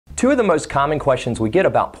Two of the most common questions we get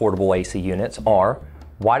about portable AC units are,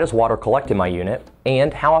 why does water collect in my unit,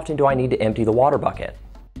 and how often do I need to empty the water bucket?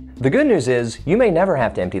 The good news is, you may never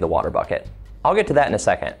have to empty the water bucket. I'll get to that in a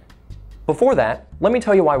second. Before that, let me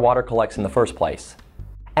tell you why water collects in the first place.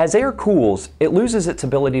 As air cools, it loses its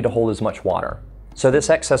ability to hold as much water, so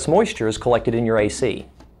this excess moisture is collected in your AC.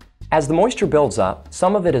 As the moisture builds up,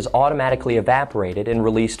 some of it is automatically evaporated and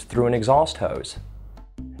released through an exhaust hose.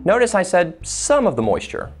 Notice I said some of the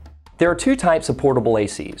moisture. There are two types of portable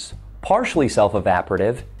ACs, partially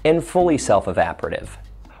self-evaporative and fully self-evaporative.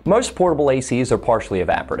 Most portable ACs are partially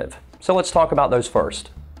evaporative, so let's talk about those first.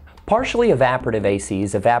 Partially evaporative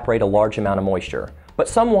ACs evaporate a large amount of moisture, but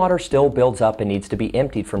some water still builds up and needs to be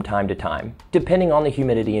emptied from time to time, depending on the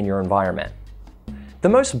humidity in your environment. The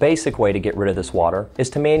most basic way to get rid of this water is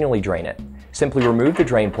to manually drain it. Simply remove the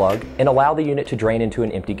drain plug and allow the unit to drain into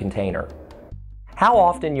an empty container. How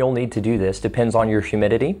often you'll need to do this depends on your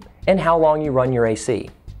humidity and how long you run your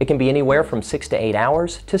AC. It can be anywhere from 6 to 8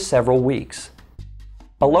 hours to several weeks.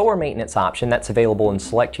 A lower maintenance option that's available in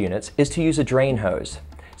select units is to use a drain hose.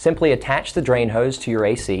 Simply attach the drain hose to your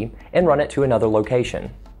AC and run it to another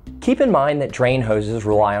location. Keep in mind that drain hoses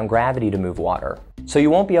rely on gravity to move water, so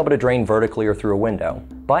you won't be able to drain vertically or through a window,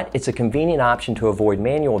 but it's a convenient option to avoid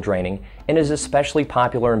manual draining and is especially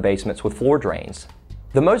popular in basements with floor drains.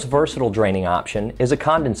 The most versatile draining option is a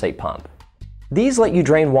condensate pump. These let you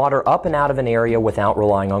drain water up and out of an area without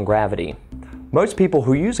relying on gravity. Most people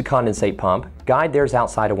who use a condensate pump guide theirs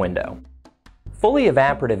outside a window. Fully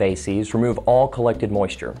evaporative ACs remove all collected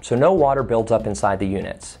moisture, so no water builds up inside the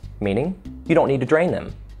units, meaning you don't need to drain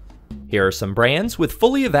them. Here are some brands with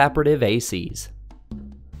fully evaporative ACs.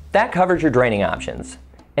 That covers your draining options.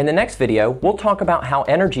 In the next video, we'll talk about how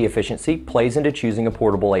energy efficiency plays into choosing a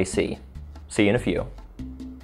portable AC. See you in a few.